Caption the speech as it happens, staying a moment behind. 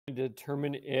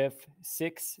determine if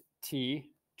 6t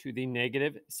to the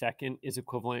negative second is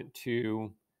equivalent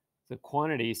to the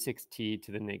quantity 6t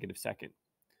to the negative second.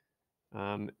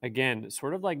 Again,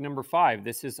 sort of like number 5,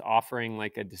 this is offering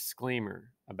like a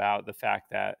disclaimer about the fact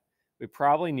that we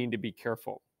probably need to be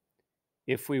careful.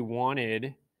 If we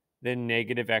wanted the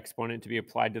negative exponent to be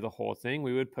applied to the whole thing,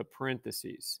 we would put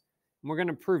parentheses. And we're going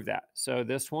to prove that. So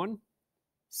this one,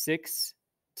 6t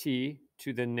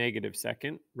to the negative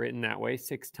second, written that way,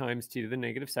 6 times t to the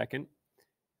negative second,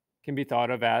 can be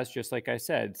thought of as, just like I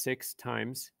said, 6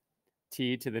 times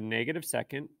t to the negative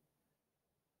second.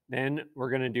 Then we're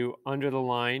going to do under the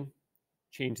line,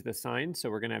 change the sign. So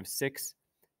we're going to have 6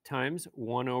 times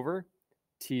 1 over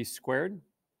t squared.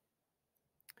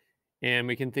 And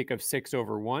we can think of 6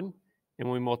 over 1. And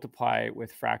when we multiply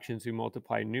with fractions, we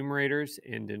multiply numerators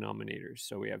and denominators.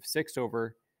 So we have 6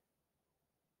 over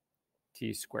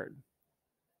t squared.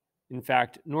 In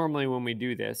fact, normally when we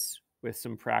do this with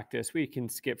some practice, we can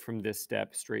skip from this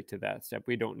step straight to that step.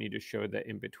 We don't need to show the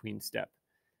in-between step.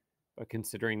 But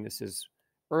considering this is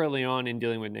early on in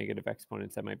dealing with negative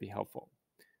exponents, that might be helpful.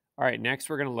 All right, next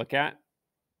we're going to look at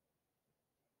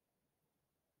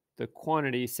the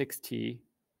quantity 6t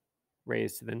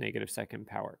raised to the negative second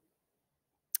power.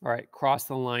 All right, cross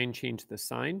the line, change the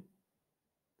sign.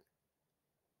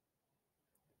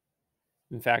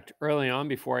 In fact, early on,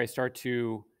 before I start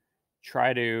to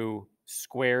try to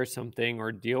square something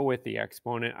or deal with the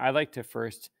exponent, I like to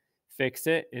first fix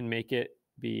it and make it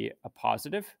be a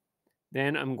positive.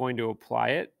 Then I'm going to apply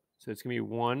it. So it's going to be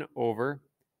 1 over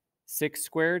 6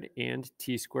 squared and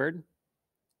t squared.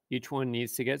 Each one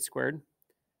needs to get squared,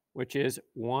 which is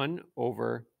 1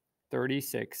 over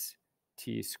 36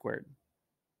 t squared.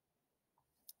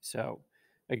 So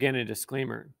again, a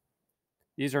disclaimer.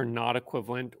 These are not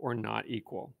equivalent or not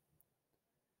equal.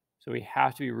 So we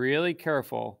have to be really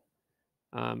careful,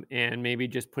 and maybe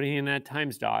just putting in that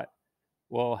times dot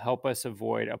will help us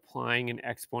avoid applying an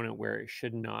exponent where it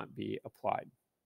should not be applied.